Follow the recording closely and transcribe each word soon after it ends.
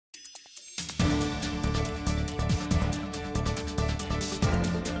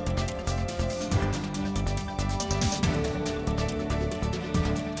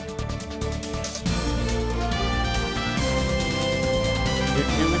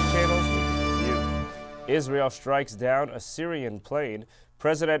Jewish Channel's Weekend Review. Israel strikes down a Syrian plane,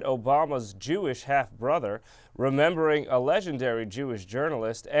 President Obama's Jewish half-brother, remembering a legendary Jewish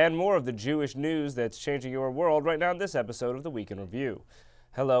journalist, and more of the Jewish news that's changing your world right now in this episode of the Weekend Review.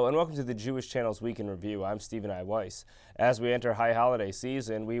 Hello and welcome to the Jewish Channel's Weekend Review. I'm Stephen I Weiss. As we enter high holiday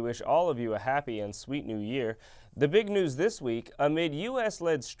season, we wish all of you a happy and sweet new year. The big news this week, amid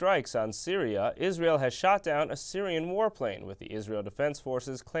U.S.-led strikes on Syria, Israel has shot down a Syrian warplane, with the Israel Defense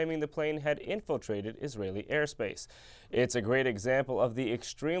Forces claiming the plane had infiltrated Israeli airspace. It's a great example of the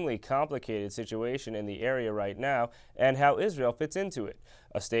extremely complicated situation in the area right now and how Israel fits into it.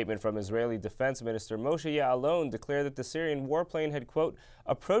 A statement from Israeli Defense Minister Moshe Ya'alon declared that the Syrian warplane had, quote,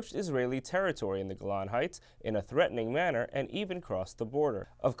 approached Israeli territory in the Golan Heights in a threatening manner and even crossed the border.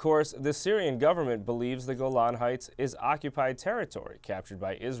 Of course, the Syrian government believes the Golan Heights is occupied territory, captured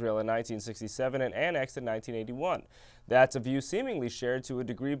by Israel in 1967 and annexed in 1981. That's a view seemingly shared to a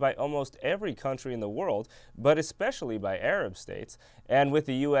degree by almost every country in the world, but especially by Arab states. And with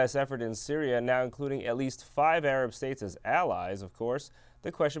the U.S. effort in Syria now including at least 5 Arab states as allies, of course,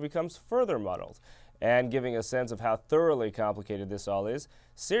 the question becomes further muddled. And giving a sense of how thoroughly complicated this all is,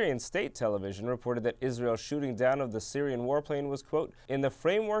 Syrian state television reported that Israel's shooting down of the Syrian warplane was, quote, in the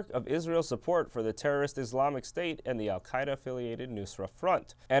framework of Israel's support for the terrorist Islamic State and the al-Qaeda-affiliated Nusra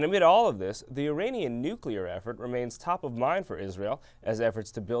Front. And amid all of this, the Iranian nuclear effort remains top of mind for Israel, as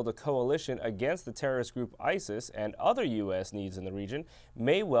efforts to build a coalition against the terrorist group ISIS and other U.S. needs in the region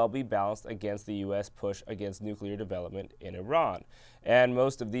may well be balanced against the U.S. push against nuclear development in Iran. And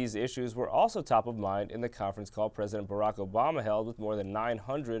most of these issues were also top of mind in the conference call President Barack Obama held with more than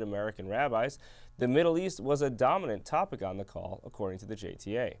 900 American rabbis. The Middle East was a dominant topic on the call, according to the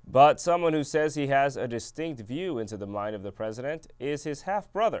JTA. But someone who says he has a distinct view into the mind of the president is his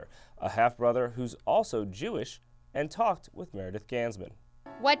half-brother, a half-brother who's also Jewish and talked with Meredith Ganzman.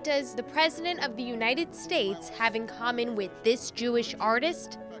 What does the President of the United States have in common with this Jewish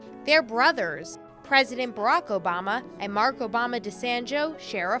artist? They're brothers. President Barack Obama and Mark Obama DeSanjo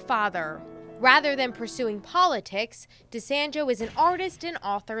share a father. Rather than pursuing politics, DeSanjo is an artist and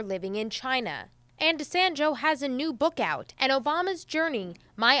author living in China. And DeSanjo has a new book out, and Obama's journey,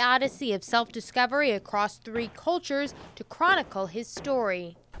 My Odyssey of Self-Discovery Across 3 Cultures, to chronicle his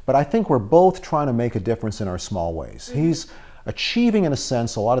story. But I think we're both trying to make a difference in our small ways. He's achieving, in a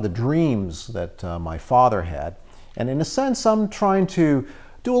sense, a lot of the dreams that my father had. And in a sense, I'm trying to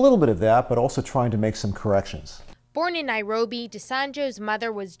do a little bit of that, but also trying to make some corrections. Born in Nairobi, DeSanjo's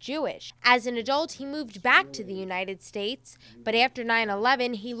mother was Jewish. As an adult, he moved back to the United States, but after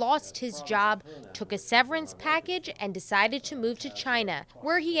 9/11, he lost his job, took a severance package, and decided to move to China,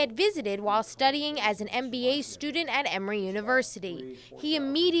 where he had visited while studying as an MBA student at Emory University. He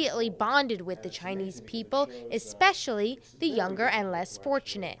immediately bonded with the Chinese people, especially the younger and less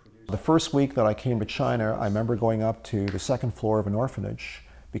fortunate. The first week that I came to China, I remember going up to the 2nd floor of an orphanage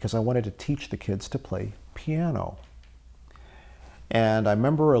because I wanted to teach the kids to play piano. And I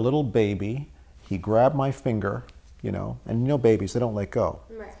remember a little baby, he grabbed my finger, and babies, they don't let go.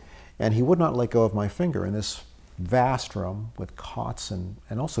 Right. And he would not let go of my finger in this vast room with cots and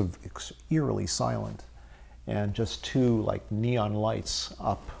also eerily silent, and just 2 like neon lights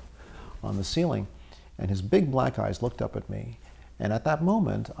up on the ceiling. And his big black eyes looked up at me. And at that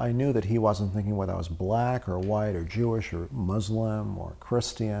moment, I knew that he wasn't thinking whether I was black or white or Jewish or Muslim or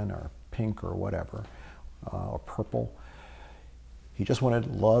Christian or pink or whatever, or purple. He just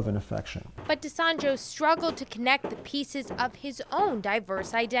wanted love and affection. But DeSanjo struggled to connect the pieces of his own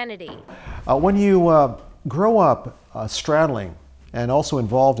diverse identity. When you grow up straddling and also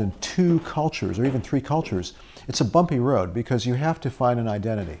involved in 2 cultures or even 3 cultures, it's a bumpy road because you have to find an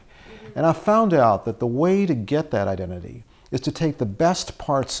identity. And I found out that the way to get that identity is to take the best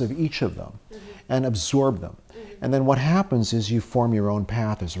parts of each of them and absorb them. And then what happens is you form your own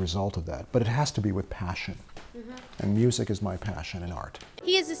path as a result of that. But it has to be with passion. And music is my passion and art.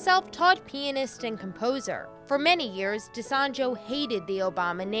 He is a self-taught pianist and composer. For many years, DeSanjo hated the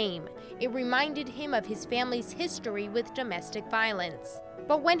Obama name. It reminded him of his family's history with domestic violence.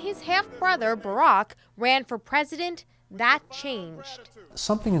 But when his half-brother, Barack, ran for president, that changed.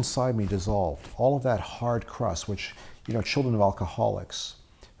 Something inside me dissolved. All of that hard crust, which children of alcoholics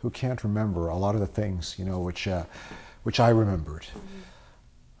who can't remember a lot of the things, which I remembered.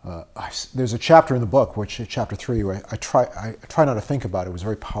 There's a chapter in the book, chapter 3, where I try not to think about it. It was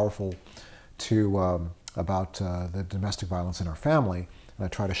very powerful about the domestic violence in our family, and I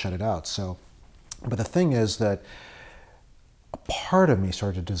try to shut it out. But the thing is that a part of me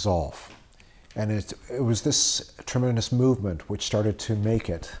started to dissolve. And it was this tremendous movement which started to make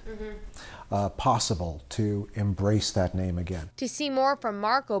it. possible to embrace that name again. To see more from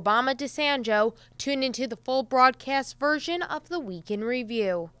Mark Obama DeSanjo, tune into the full broadcast version of the Week in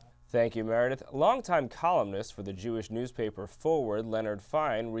Review. Thank you, Meredith. Longtime columnist for the Jewish newspaper Forward, Leonard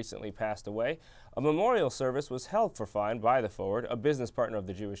Fein, recently passed away. A memorial service was held for Fein by the Forward, a business partner of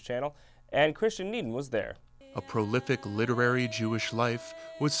the Jewish Channel, and Christian Niedan was there. A prolific literary Jewish life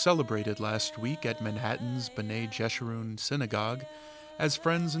was celebrated last week at Manhattan's B'nai Jeshurun Synagogue as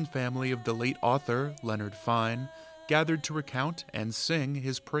friends and family of the late author, Leonard Fein, gathered to recount and sing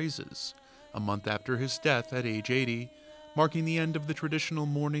his praises, a month after his death at age 80, marking the end of the traditional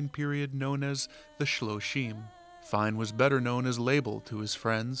mourning period known as the Shloshim. Fein was better known as Label to his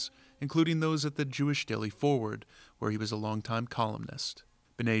friends, including those at the Jewish Daily Forward, where he was a longtime columnist.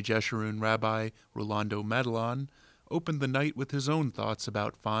 B'nai Jeshurun Rabbi Rolando Madelon opened the night with his own thoughts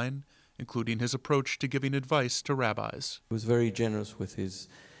about Fein, including his approach to giving advice to rabbis. He was very generous with his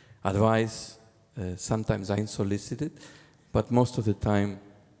advice, sometimes unsolicited, but most of the time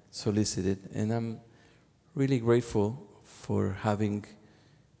solicited. And I'm really grateful for having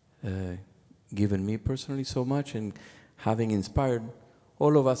given me personally so much and having inspired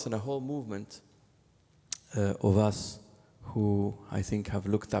all of us and a whole movement of us who I think have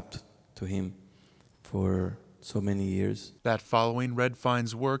looked up to him for so many years. That following read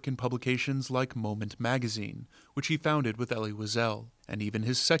Fein's work in publications like Moment magazine, which he founded with Elie Wiesel, and even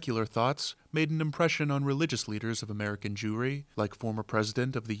his secular thoughts made an impression on religious leaders of American Jewry, like former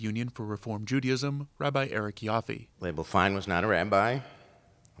president of the Union for Reform Judaism, Rabbi Eric Yaffe. Label Fein was not a rabbi,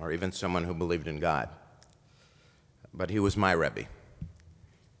 or even someone who believed in God, but he was my Rebbe,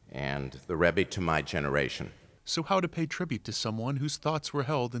 and the Rebbe to my generation. So how to pay tribute to someone whose thoughts were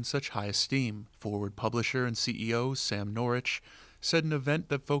held in such high esteem? Forward publisher and CEO Sam Norwich said an event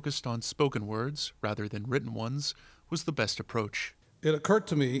that focused on spoken words rather than written ones was the best approach. It occurred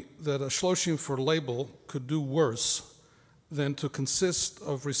to me that a shloshim for Label could do worse than to consist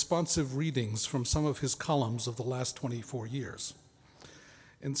of responsive readings from some of his columns of the last 24 years.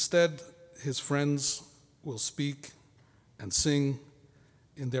 Instead, his friends will speak and sing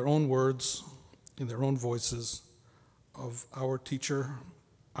in their own words, in their own voices, of our teacher,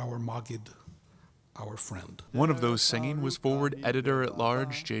 our Maggid, our friend. One of those singing was Forward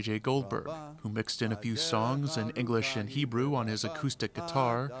editor-at-large J.J. Goldberg, who mixed in a few songs in English and Hebrew on his acoustic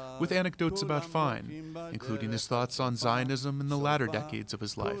guitar with anecdotes about Fein, including his thoughts on Zionism in the latter decades of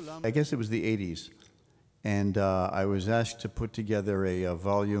his life. I guess it was the 80s, and I was asked to put together a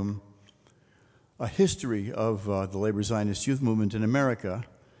volume, a history of the labor Zionist youth movement in America.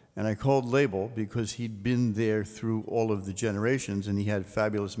 And I called Label because he'd been there through all of the generations and he had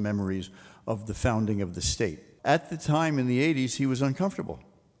fabulous memories of the founding of the state. At the time in the 80s, he was uncomfortable,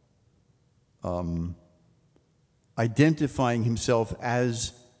 identifying himself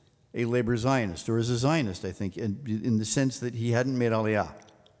as a labor Zionist, or as a Zionist, I think, in the sense that he hadn't made Aliyah.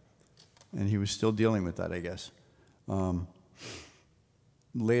 And he was still dealing with that, I guess.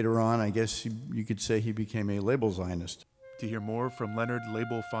 Later on, I guess you could say he became a label Zionist. To hear more from Leonard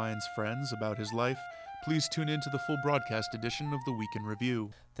Label Fein's friends about his life, please tune in to the full broadcast edition of the Week in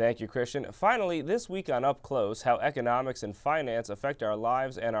Review. Thank you, Christian. Finally, this week on Up Close, how economics and finance affect our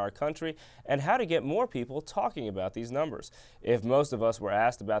lives and our country, and how to get more people talking about these numbers. If most of us were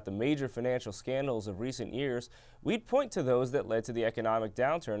asked about the major financial scandals of recent years, we'd point to those that led to the economic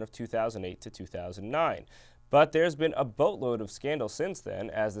downturn of 2008 to 2009. But there's been a boatload of scandal since then,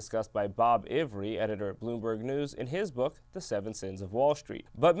 as discussed by Bob Ivry, editor at Bloomberg News, in his book, The 7 Sins of Wall Street.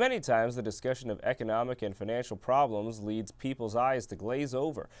 But many times the discussion of economic and financial problems leads people's eyes to glaze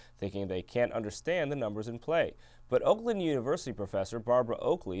over, thinking they can't understand the numbers in play. But Oakland University professor Barbara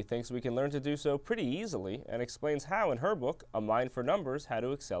Oakley thinks we can learn to do so pretty easily and explains how in her book, A Mind for Numbers, How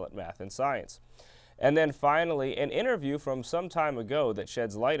to Excel at Math and Science. And then finally, an interview from some time ago that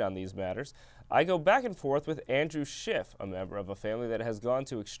sheds light on these matters. I go back and forth with Andrew Schiff, a member of a family that has gone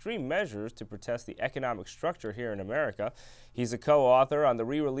to extreme measures to protest the economic structure here in America. He's a co-author on the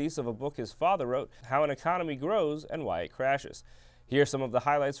re-release of a book his father wrote, How an Economy Grows and Why It Crashes. Here are some of the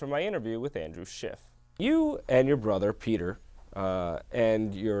highlights from my interview with Andrew Schiff. You and your brother, Peter,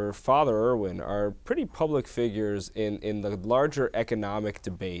 and your father, Erwin, are pretty public figures in the larger economic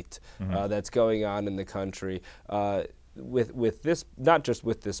debate that's going on in the country. With this, not just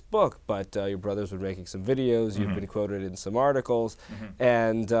with this book, but your brother's been making some videos. You've been quoted in some articles,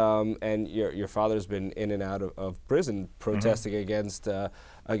 and your father's been in and out of prison protesting against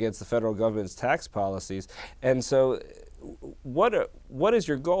the federal government's tax policies. And so, what is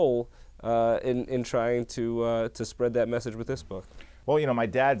your goal in trying to spread that message with this book? Well, you know, my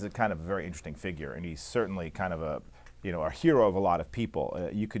dad's a kind of a very interesting figure, and he's certainly kind of a hero of a lot of people.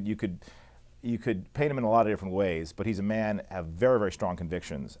 You could you could paint him in a lot of different ways, but he's a man have very, very strong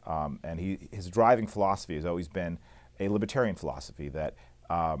convictions, and his driving philosophy has always been a libertarian philosophy that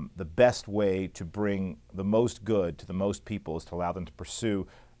the best way to bring the most good to the most people is to allow them to pursue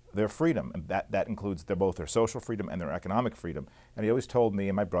their freedom, and that includes both their social freedom and their economic freedom. And he always told me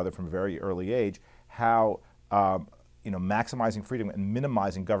and my brother from a very early age how maximizing freedom and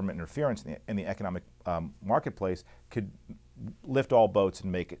minimizing government interference in the economic marketplace could lift all boats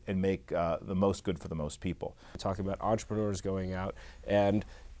and make the most good for the most people. Talking about entrepreneurs going out and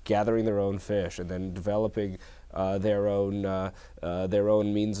gathering their own fish and then developing their own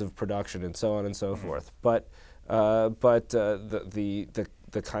means of production and so on and so forth. But the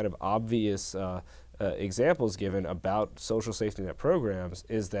kind of obvious examples given about social safety net programs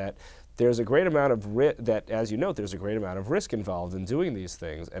is that there's a great amount of as you note, there's a great amount of risk involved in doing these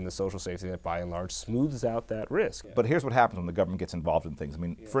things, and the social safety net, by and large, smooths out that risk. But here's what happens when the government gets involved in things. I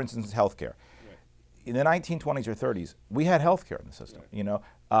mean, for instance, healthcare. In the 1920s or 30s, we had healthcare in the system.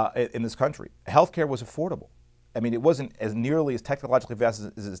 In this country, healthcare was affordable. I mean, it wasn't as nearly as technologically advanced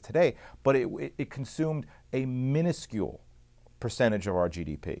as it is today, but it consumed a minuscule percentage of our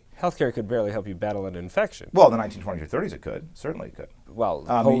GDP. Healthcare could barely help you battle an infection. Well, in the 1920s or 30s it could. Certainly it could. Well,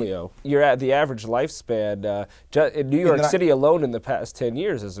 polio. You're at the average lifespan, in New York City alone in the past 10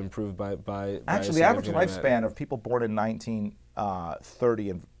 years has improved by actually, the average lifespan of people born in 1930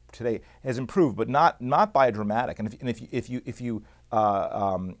 and today has improved, but not by a dramatic. And if you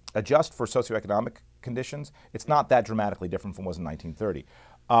adjust for socioeconomic conditions, it's not that dramatically different from what was in 1930.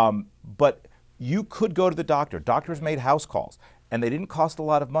 But you could go to the doctor. Doctors made house calls, and they didn't cost a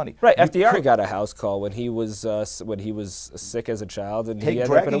lot of money. Right. FDR got a house call when he was sick as a child, and he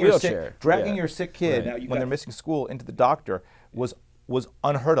ended up in a wheelchair. Dragging your sick kid when they're missing school into the doctor was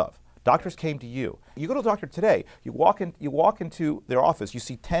unheard of. Doctors came to you. You go to a doctor today, you walk into their office, you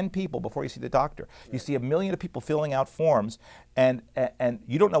see 10 people before you see the doctor. You see 1 million people filling out forms, and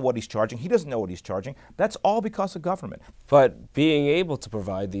you don't know what he's charging. He doesn't know what he's charging. That's all because of government. But being able to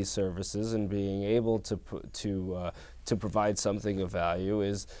provide these services and being able to provide something of value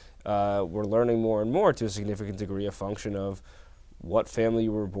is, we're learning more and more to a significant degree, a function of what family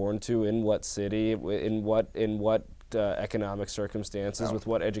you were born to, in what city, in what economic circumstances, with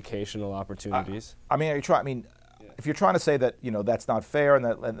what educational opportunities. If you're trying to say that that's not fair and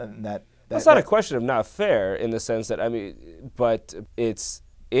that it's not a question of not fair in the sense that but it's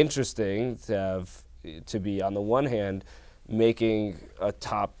interesting to be on the one hand making a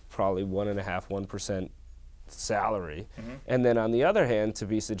top probably 1.5–1% salary, and then on the other hand to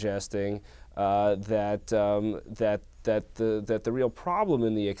be suggesting that the real problem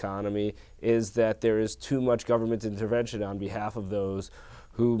in the economy is that there is too much government intervention on behalf of those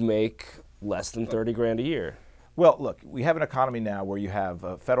who make less than 30 grand a year. Well, look, we have an economy now where you have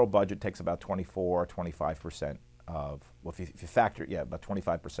a federal budget takes about 25% of, well, if you factor, about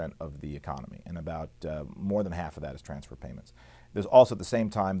 25% of the economy, and about more than half of that is transfer payments. There's also at the same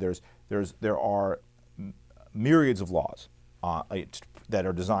time there are myriads of laws that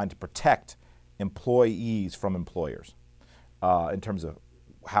are designed to protect employees from employers in terms of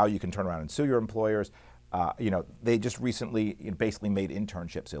how you can turn around and sue your employers. They just recently basically made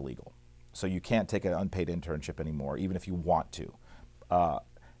internships illegal. So you can't take an unpaid internship anymore, even if you want to.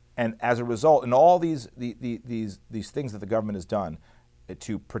 And as a result, in all these things that the government has done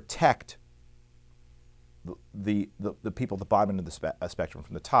to protect the people at the bottom end of the spectrum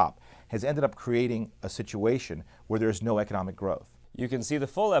from the top, has ended up creating a situation where there's no economic growth. You can see the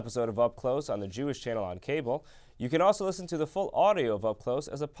full episode of Up Close on the Jewish Channel on cable. You can also listen to the full audio of Up Close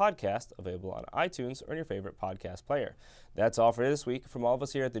as a podcast available on iTunes or in your favorite podcast player. That's all for this week. From all of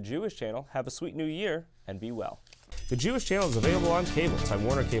us here at the Jewish Channel, have a sweet new year and be well. The Jewish Channel is available on cable. Time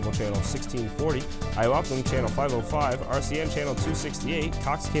Warner Cable Channel 1640, Iowa Channel 505, RCN Channel 268,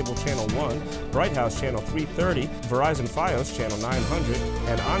 Cox Cable Channel 1, Bright House Channel 330, Verizon Fios Channel 900,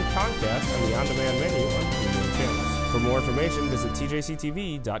 and on Comcast on the on-demand menu on premium channels. For more information, visit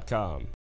tjctv.com.